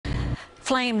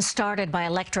Flames started by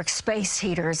electric space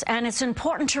heaters, and it's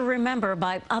important to remember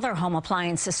by other home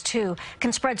appliances, too,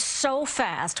 can spread so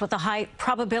fast with a high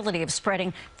probability of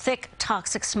spreading thick,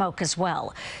 toxic smoke as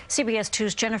well. CBS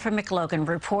 2's Jennifer McLogan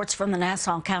reports from the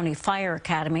Nassau County Fire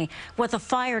Academy with a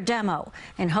fire demo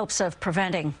in hopes of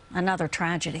preventing another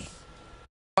tragedy.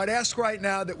 I'd ask right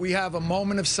now that we have a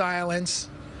moment of silence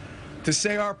to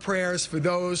say our prayers for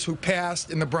those who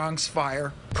passed in the Bronx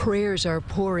fire. Prayers are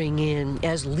pouring in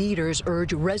as leaders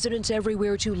urge residents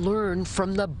everywhere to learn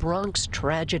from the Bronx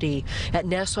tragedy. At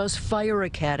Nassau's Fire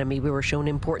Academy, we were shown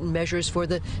important measures for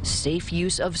the safe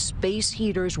use of space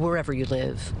heaters wherever you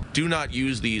live. Do not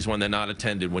use these when they're not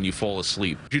attended when you fall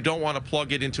asleep. You don't want to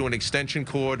plug it into an extension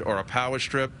cord or a power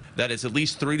strip that is at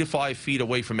least 3 to 5 feet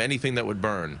away from anything that would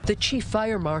burn. The chief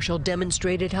fire marshal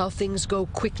demonstrated how things go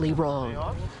quickly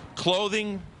wrong.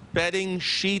 Clothing, bedding,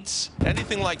 sheets,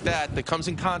 anything like that that comes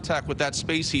in contact with that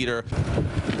space heater.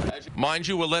 Mind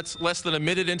you, we're less than a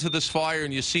minute into this fire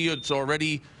and you see it's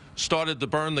already started to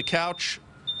burn the couch,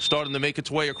 starting to make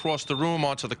its way across the room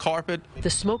onto the carpet.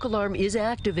 The smoke alarm is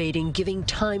activating, giving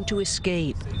time to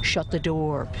escape. Shut the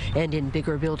door. And in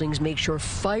bigger buildings, make sure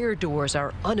fire doors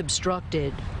are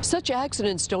unobstructed. Such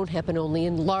accidents don't happen only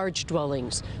in large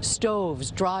dwellings.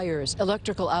 Stoves, dryers,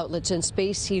 electrical outlets, and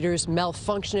space heaters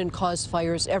malfunction and cause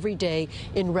fires every day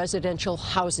in residential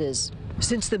houses.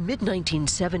 Since the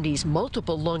mid-1970s,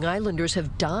 multiple Long Islanders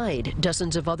have died.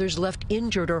 Dozens of others left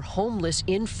injured or homeless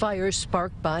in fires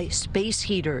sparked by space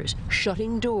heaters.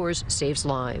 Shutting doors saves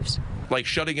lives. Like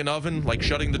shutting an oven, like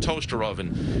shutting the toaster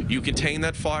oven. You contain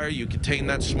that fire, you contain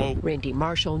that smoke. Randy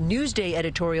Marshall, Newsday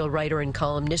editorial writer and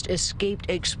columnist, escaped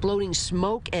exploding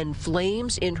smoke and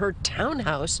flames in her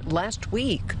townhouse last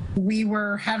week. We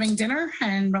were having dinner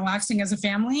and relaxing as a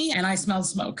family, and I smelled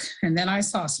smoke. And then I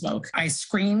saw smoke. I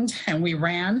screamed and we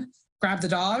ran, grabbed the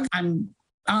dog. I'm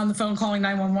on the phone calling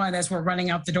 911 as we're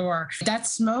running out the door. That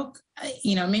smoke,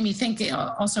 made me think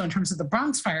also in terms of the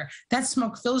Bronx fire, that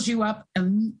smoke fills you up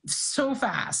so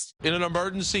fast. In an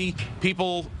emergency,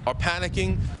 people are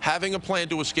panicking. Having a plan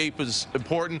to escape is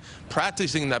important.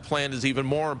 Practicing that plan is even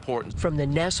more important. From the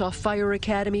Nassau Fire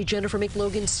Academy, Jennifer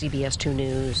McLogan, CBS 2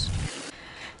 News.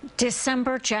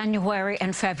 December, January,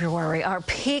 and February are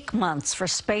peak months for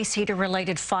space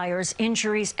heater-related fires,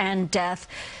 injuries, and death.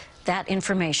 That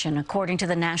information, according to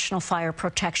the National Fire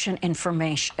Protection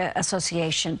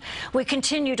Association. We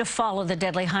continue to follow the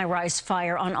deadly high-rise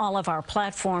fire on all of our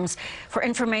platforms. For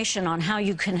information on how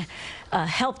you can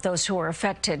help those who are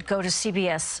affected, go to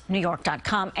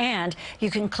cbsnewyork.com, and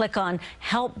you can click on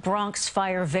Help Bronx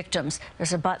Fire Victims.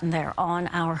 There's a button there on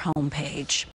our homepage.